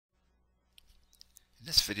In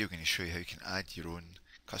this video, I'm going to show you how you can add your own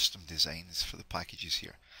custom designs for the packages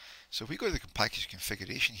here. So if we go to the package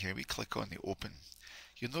configuration here, we click on the open.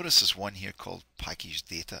 You'll notice there's one here called package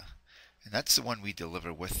data, and that's the one we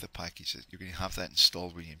deliver with the package. You're going to have that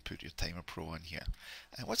installed when you input your Timer Pro on here.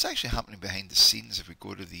 And what's actually happening behind the scenes, if we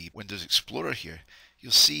go to the Windows Explorer here,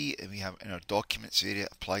 you'll see we have in our documents area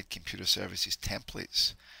applied computer services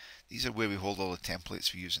templates. These are where we hold all the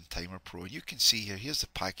templates we use in Timer Pro. And you can see here, here's the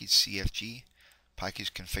package CFG,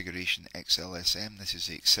 package configuration XLSM, this is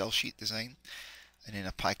the Excel sheet design, and then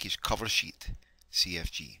a package cover sheet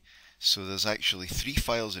CFG. So there's actually 3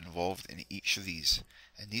 files involved in each of these,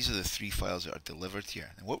 and these are the 3 files that are delivered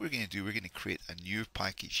here. And what we're going to do, we're going to create a new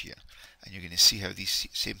package here, and you're going to see how these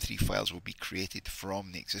same 3 files will be created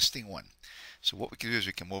from the existing one. So what we can do is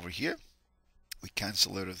we come over here, we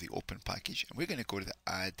cancel out of the open package, and we're going to go to the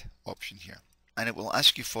add option here, and it will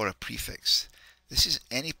ask you for a prefix. This is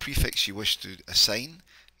any prefix you wish to assign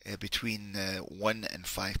between 1 and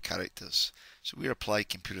 5 characters. So we apply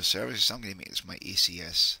computer services, so I'm going to make this my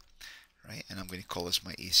ACS, right? And I'm going to call this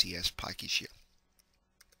my ACS package here.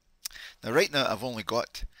 Now right now I've only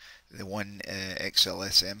got the one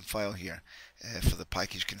XLSM file here for the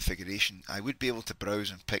package configuration. I would be able to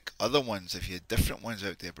browse and pick other ones if you had different ones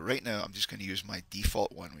out there, but right now I'm just going to use my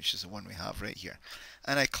default one, which is the one we have right here.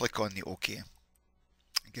 And I click on the OK.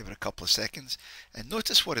 Give it a couple of seconds, and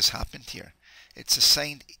notice what has happened here. It's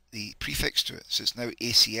assigned the prefix to it, so it's now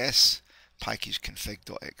ACS package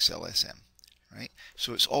config.xlsm, right?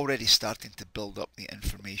 So it's already starting to build up the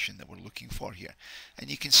information that we're looking for here. And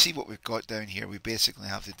you can see what we've got down here. We basically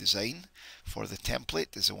have the design for the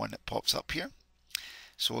template is the one that pops up here.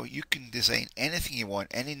 So you can design anything you want,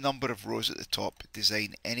 any number of rows at the top,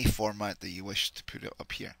 design any format that you wish to put it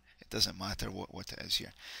up here. Doesn't matter what it is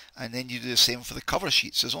here. And then you do the same for the cover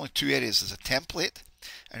sheets. There's only 2 areas. There's a template,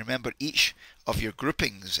 and remember each of your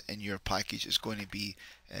groupings in your package is going to be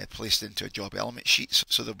placed into a job element sheet.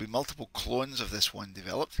 So there'll be multiple clones of this one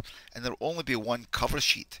developed, and there'll only be one cover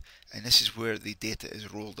sheet, and this is where the data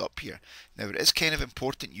is rolled up here. Now it is kind of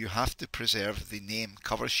important, you have to preserve the name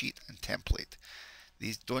cover sheet and template.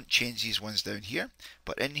 These don't change these ones down here,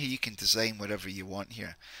 but in here you can design whatever you want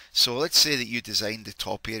here. So let's say that you designed the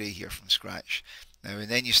top area here from scratch. Now and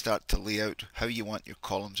then you start to lay out how you want your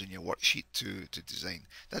columns in your worksheet to design.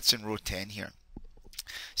 That's in row 10 here.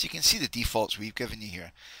 So you can see the defaults we've given you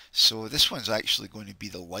here. So this one's actually going to be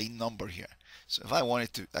the line number here. So if I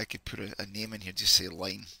wanted to, I could put a name in here, just say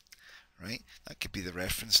line, right? That could be the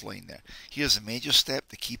reference line there. Here's the major step,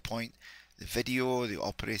 the key point, the video, the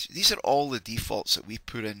operation. These are all the defaults that we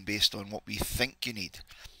put in based on what we think you need.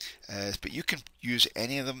 But you can use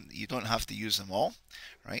any of them. You don't have to use them all,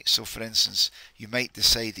 right? So for instance, you might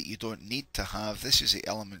decide that you don't need to have, this is the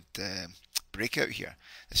element breakout here.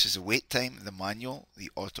 This is the wait time, the manual, the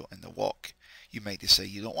auto, and the walk. You might decide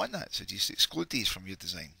you don't want that, so just exclude these from your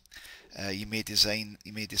design. You may decide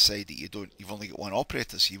that you've only got one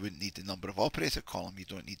operator, so you wouldn't need the number of operator column. You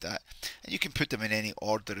don't need that, and you can put them in any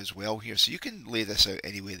order as well here. So you can lay this out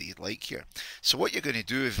any way that you'd like here. So what you're going to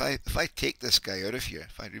do, if I take this guy out of here,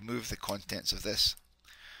 if I remove the contents of this,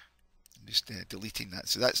 I'm just deleting that.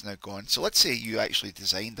 So that's now gone. So let's say you actually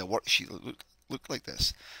designed a worksheet that looked like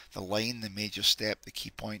this: the line, the major step, the key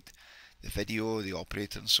point, the video, the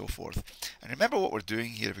operator, and so forth. And remember what we're doing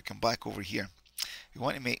here. If we come back over here, we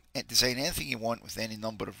want to design anything you want with any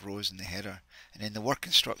number of rows in the header, and then the work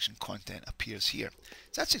instruction content appears here.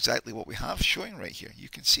 So that's exactly what we have showing right here. You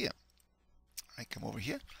can see it. Right, come over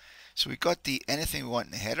here. So we got the anything we want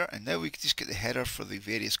in the header, and now we can just get the header for the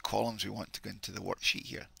various columns we want to go into the worksheet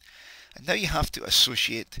here. And now you have to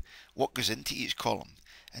associate what goes into each column.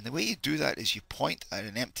 And the way you do that is you point at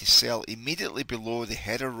an empty cell immediately below the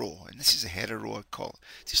header row. And this is a header row, I call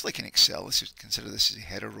it. Just like in Excel, consider this as a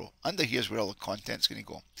header row. Under here is where all the content's going to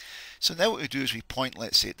go. So now what we do is we point,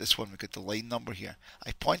 let's say at this one, we've got the line number here.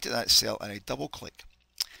 I point at that cell and I double click.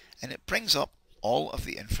 And it brings up all of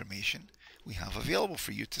the information we have available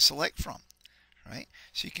for you to select from. Right?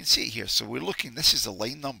 So you can see it here. So we're looking, this is the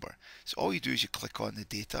line number. So all you do is you click on the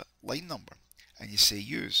data line number and you say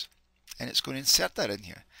use. And it's going to insert that in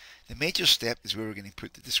here. The major step is where we're going to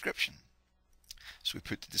put the description. So we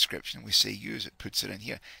put the description and we say use, it puts it in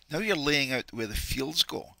here. Now you're laying out where the fields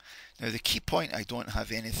go. Now the key point, I don't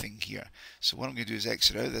have anything here. So what I'm going to do is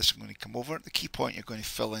exit out of this. I'm going to come over. The key point you're going to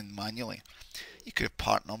fill in manually. You could have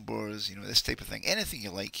part numbers, this type of thing. Anything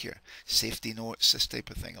you like here. Safety notes, this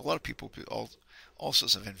type of thing. A lot of people put all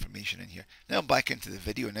sorts of information in here. Now I'm back into the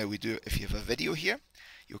video. Now we do, if you have a video here,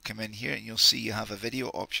 you'll come in here and you'll see you have a video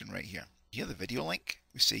option right here. Here, the video link,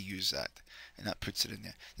 we say use that, and that puts it in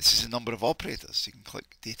there. This is a number of operators, so you can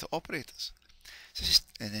click data operators. So just,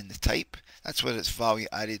 and then the type, that's whether it's value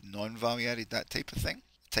added, non-value added, that type of thing.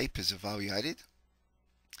 Type is a value added.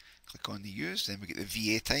 Click on the use, then we get the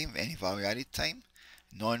VA time, any value added time,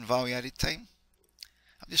 non-value added time.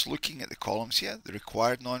 I'm just looking at the columns here, the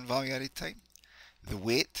required non-value added time, the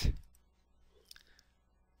weight,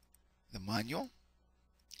 the manual,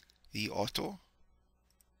 the auto,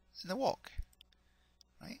 and the walk.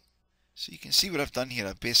 Right? So you can see what I've done here.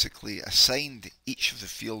 I've basically assigned each of the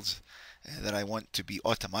fields that I want to be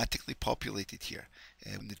automatically populated here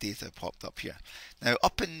when the data popped up here. Now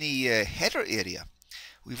up in the header area,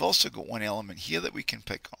 we've also got one element here that we can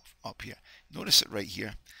pick up here. Notice it right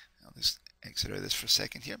here. I'll just exit out of this for a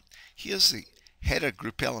second here. Here's the header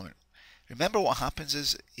group element. Remember what happens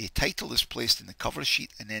is a title is placed in the cover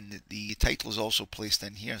sheet, and then the title is also placed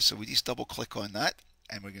in here. So we just double click on that,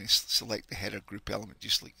 and we're going to select the header group element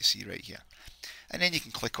just like you see right here. And then you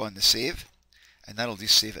can click on the save, and that'll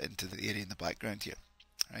just save it into the area in the background here.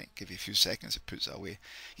 Right, give you a few seconds, it puts that away.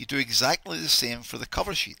 You do exactly the same for the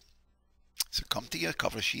cover sheet. So come to your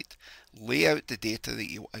cover sheet, lay out the data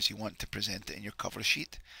that as you want to present it in your cover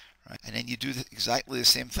sheet, right? And then you do exactly the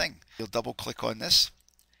same thing. You'll double click on this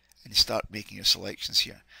and you start making your selections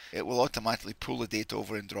here. It will automatically pull the data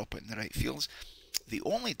over and drop it in the right fields. The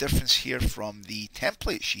only difference here from the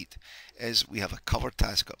template sheet is we have a cover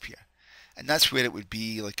task up here. And that's where it would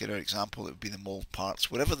be, like in our example, it would be the mold parts.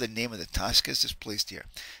 Whatever the name of the task is placed here.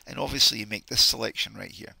 And obviously you make this selection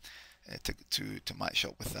right here to match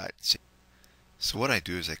up with that. So what I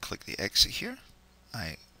do is I click the exit here.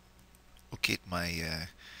 I locate my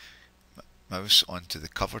mouse onto the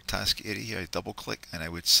cover task area here. I double click and I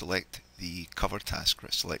would select the cover task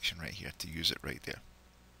selection right here to use it right there.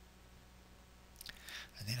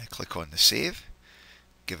 And then I click on the save,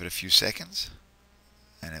 give it a few seconds,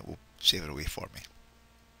 and it will save it away for me.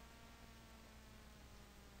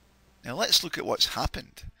 Now let's look at what's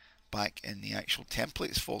happened back in the actual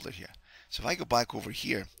templates folder here. So if I go back over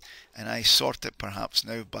here and I sort it perhaps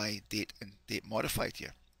now by date and date modified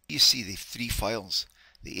here, you see the three files,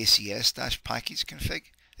 the acs-package config,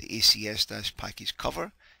 the acs-package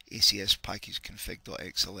cover, acs-package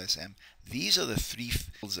config.xlsm. These are the three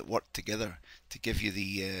files that work together to give you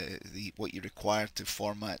the what you require to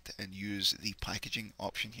format and use the packaging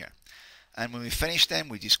option here. And when we finish them,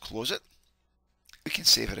 we just close it. We can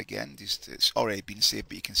save it again. It's already been saved,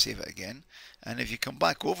 but you can save it again. And if you come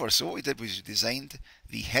back over, so what we did was we designed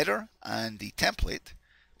the header and the template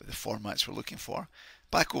with the formats we're looking for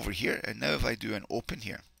back over here. And now if I do an open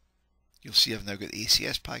here, you'll see I've now got the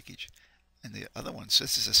ACS package and the other one. So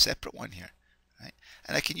this is a separate one here, right?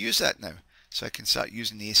 And I can use that now. So I can start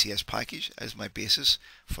using the ACS package as my basis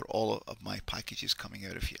for all of my packages coming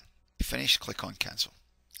out of here. Finish, click on cancel.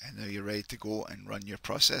 And now you're ready to go and run your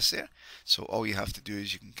process there. So all you have to do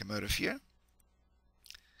is you can come out of here,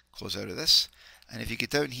 close out of this, and if you get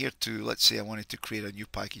down here to, let's say I wanted to create a new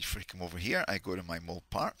package for, come over here, I go to my mold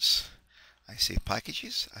parts, I say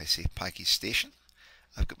packages, I say package station.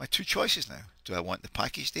 I've got my two choices now. Do I want the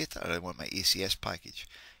package data or do I want my ACS package?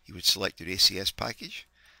 You would select your ACS package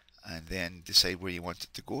and then decide where you want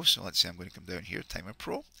it to go. So let's say I'm going to come down here, Timer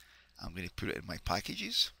Pro. I'm going to put it in my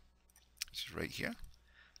packages, which is right here.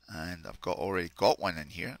 And I've already got one in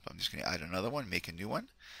here. I'm just going to add another one, make a new one,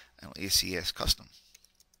 and ACS custom.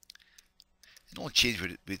 And the only change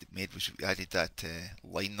we made was we added that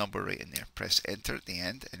line number right in there. Press enter at the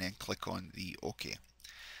end and then click on the OK.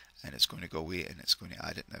 And it's going to go away and it's going to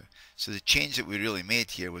add it now. So the change that we really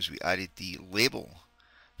made here was we added the label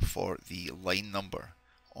for the line number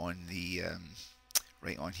on the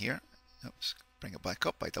right on here. Oops, bring it back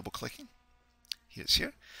up by double clicking. Here it's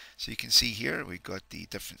here. So you can see here we've got the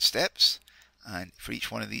different steps, and for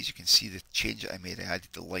each one of these you can see the change that I made. I added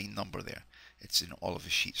the line number there. It's in all of the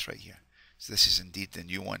sheets right here. So this is indeed the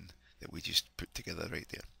new one that we just put together right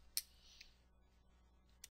there.